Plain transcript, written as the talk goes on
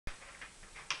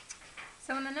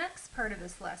So in the next part of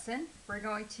this lesson, we're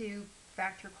going to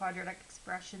factor quadratic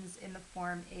expressions in the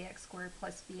form ax squared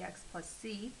plus bx plus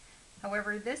c.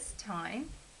 However, this time,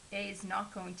 a is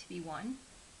not going to be 1.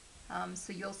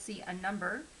 So you'll see a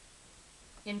number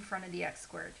in front of the x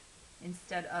squared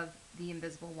instead of the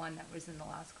invisible 1 that was in the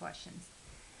last questions.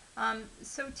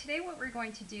 So today what we're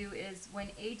going to do is when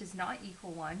a does not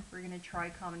equal 1, we're going to try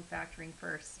common factoring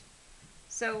first.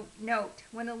 So note,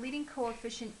 when the leading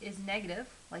coefficient is negative,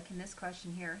 like in this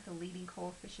question here, the leading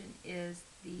coefficient is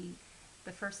the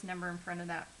first number in front of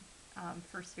that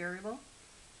first variable.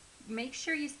 Make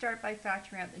sure you start by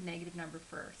factoring out the negative number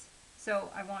first. So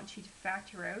I want you to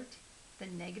factor out the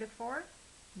negative 4,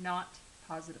 not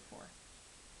positive 4.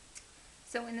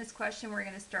 So in this question, we're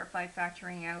going to start by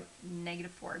factoring out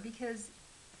negative 4 because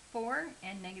 4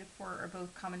 and negative 4 are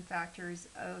both common factors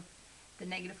of the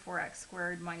negative 4x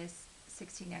squared minus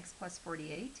 16x plus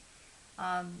 48.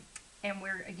 And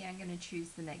we're again going to choose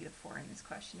the negative 4 in this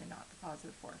question and not the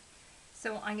positive 4.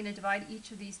 So I'm going to divide each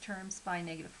of these terms by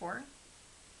negative 4.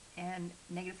 And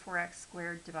negative 4x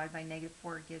squared divided by negative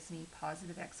 4 gives me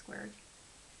positive x squared.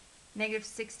 Negative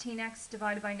 16x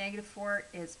divided by negative 4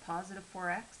 is positive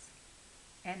 4x.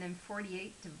 And then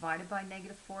 48 divided by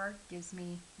negative 4 gives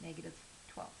me negative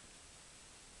 12.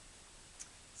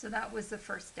 So that was the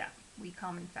first step. We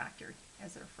common factored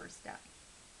as our first step.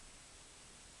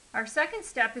 Our second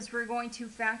step is we're going to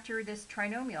factor this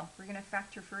trinomial. We're going to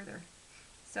factor further.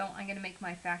 So I'm going to make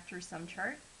my factor sum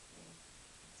chart.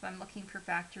 So I'm looking for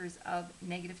factors of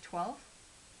negative 12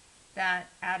 that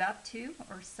add up to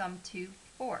or sum to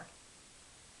 4.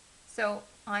 So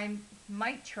I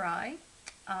might try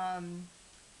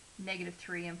negative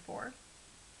 3 and 4,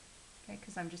 okay,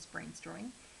 because I'm just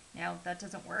brainstorming. Now that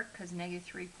doesn't work because negative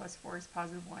 3 plus 4 is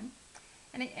positive 1.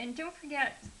 And don't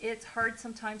forget, it's hard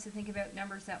sometimes to think about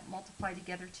numbers that multiply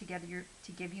together to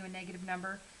give you a negative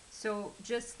number. So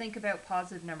just think about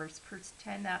positive numbers.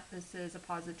 Pretend that this is a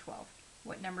positive 12.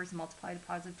 What numbers multiply to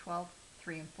positive 12?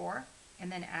 3 and 4.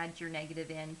 And then add your negative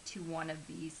in to one of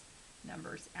these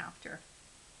numbers after.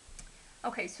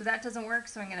 Okay, so that doesn't work,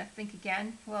 so I'm going to think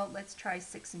again. Well, let's try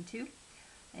 6 and 2.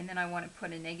 And then I want to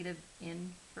put a negative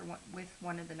in for with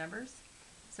one of the numbers.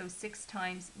 So 6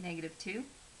 times negative 2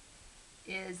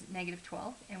 is negative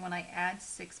 12. And when I add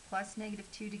 6 plus negative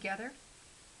 2 together,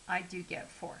 I do get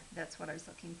 4. That's what I was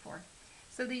looking for.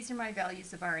 So these are my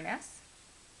values of R and S.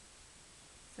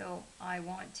 So I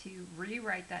want to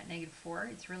rewrite that negative 4.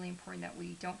 It's really important that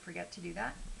we don't forget to do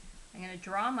that. I'm going to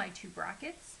draw my two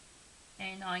brackets.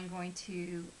 And I'm going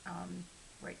to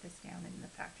write this down in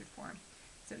the factored form.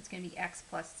 So it's going to be x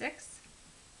plus 6,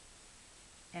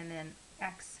 and then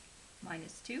x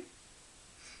minus 2.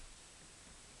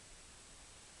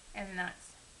 And then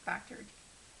that's factored.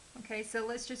 Okay, so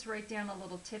let's just write down a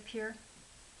little tip here.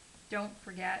 Don't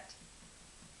forget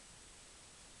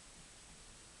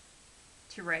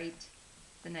to write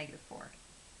the negative 4.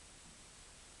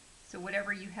 So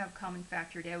whatever you have common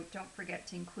factored out, don't forget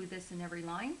to include this in every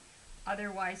line.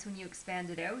 Otherwise, when you expand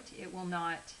it out, it will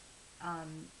not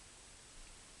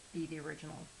be the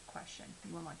original question.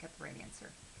 You will not get the right answer.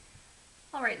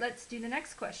 All right, let's do the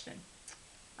next question.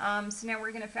 So now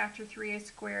we're going to factor 3a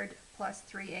squared plus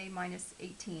 3a minus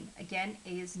 18. Again, a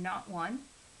is not 1.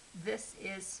 This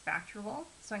is factorable,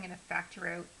 so I'm going to factor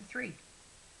out the 3.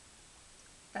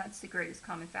 That's the greatest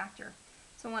common factor.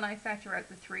 So when I factor out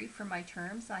the 3 from my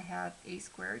terms, I have a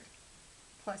squared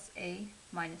plus a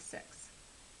minus 6.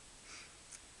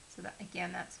 So that,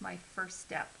 again, that's my first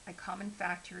step. I common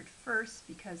factored first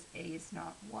because a is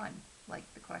not 1, like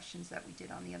the questions that we did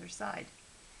on the other side.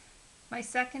 My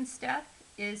second step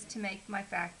is to make my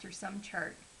factor sum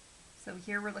chart. So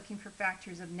here we're looking for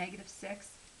factors of negative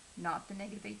 6, not the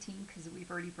negative 18 because we've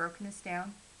already broken this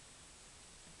down.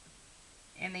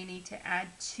 And they need to add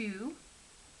to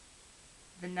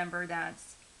the number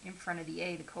that's in front of the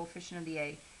a, the coefficient of the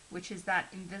a, which is that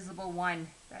invisible 1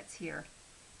 that's here.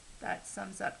 That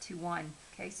sums up to 1.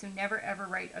 Okay, so never ever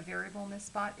write a variable in this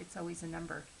spot. It's always a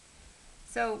number.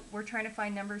 So we're trying to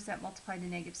find numbers that multiply to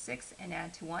negative 6 and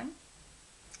add to 1.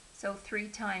 So 3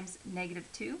 times negative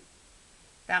 2,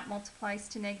 that multiplies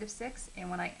to negative 6. And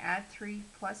when I add 3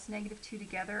 plus negative 2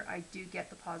 together, I do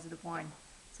get the positive 1.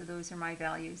 So those are my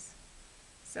values.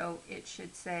 So it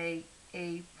should say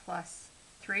a plus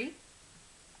 3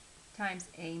 times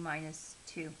a minus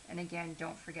 2. And again,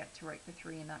 don't forget to write the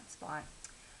 3 in that spot.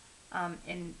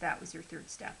 And that was your third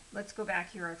step. Let's go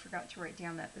back here. I forgot to write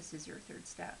down that this is your third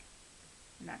step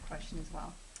in that question as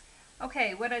well.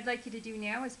 Okay, what I'd like you to do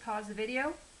now is pause the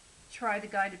video, try the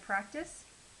guided practice,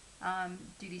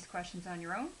 do these questions on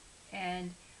your own,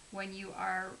 and when you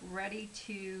are ready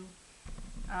to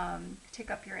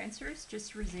tick up your answers,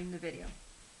 just resume the video.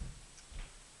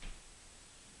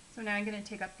 So now I'm going to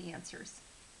take up the answers.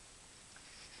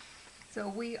 So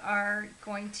we are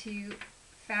going to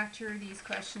factor these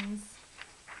questions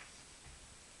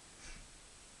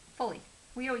fully.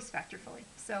 We always factor fully.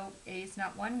 So A is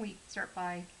not 1. We start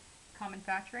by common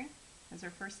factoring as our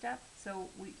first step. So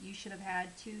you should have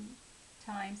had 2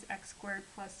 times x squared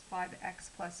plus 5x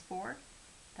plus 4.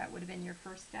 That would have been your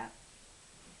first step.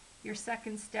 Your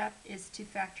second step is to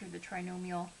factor the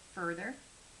trinomial further.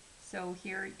 So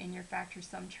here in your factor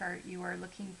sum chart, you are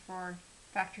looking for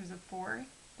factors of 4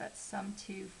 that sum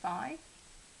to 5.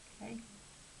 Okay,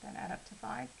 that add up to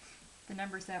 5. The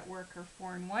numbers that work are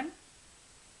 4 and 1.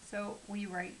 So we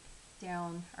write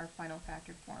down our final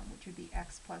factored form, which would be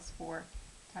x plus 4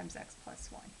 times x plus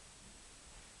 1.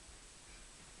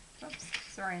 Oops,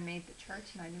 sorry I made the chart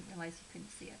and I didn't realize you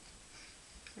couldn't see it.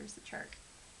 Here's the chart.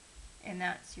 And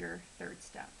that's your third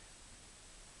step.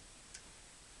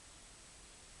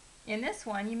 In this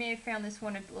one, you may have found this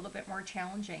one a little bit more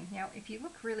challenging. Now, if you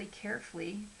look really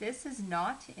carefully, this is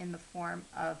not in the form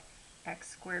of x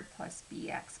squared plus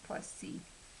bx plus c.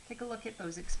 Take a look at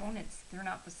those exponents. They're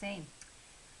not the same.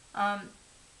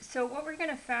 So what we're going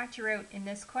to factor out in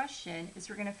this question is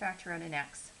we're going to factor out an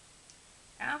x.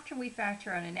 After we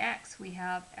factor out an x, we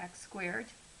have x squared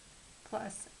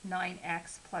plus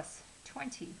 9x plus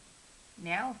 20.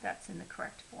 Now that's in the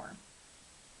correct form.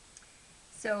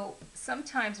 So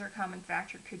sometimes our common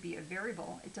factor could be a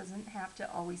variable. It doesn't have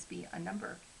to always be a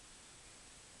number.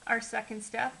 Our second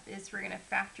step is we're going to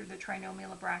factor the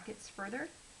trinomial brackets further.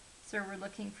 So we're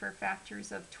looking for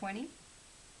factors of 20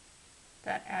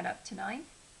 that add up to 9,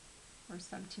 or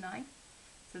sum to 9.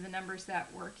 So the numbers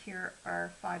that work here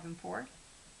are 5 and 4,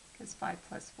 because 5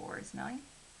 plus 4 is 9.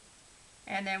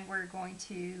 And then we're going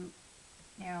to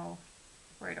now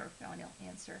write our final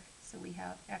answer. So we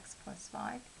have x plus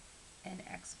 5 and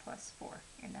x plus 4,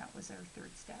 and that was our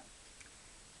third step.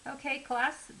 Okay,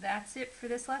 class, that's it for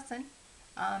this lesson.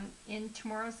 In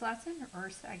tomorrow's lesson,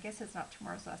 or I guess it's not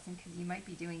tomorrow's lesson because you might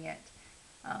be doing it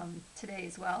today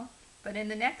as well, but in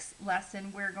the next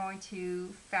lesson we're going to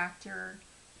factor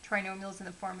trinomials in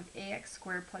the form of ax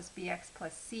squared plus bx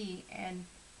plus c, and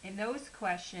in those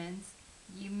questions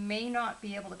you may not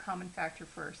be able to common factor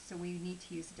first, so we need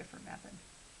to use a different method.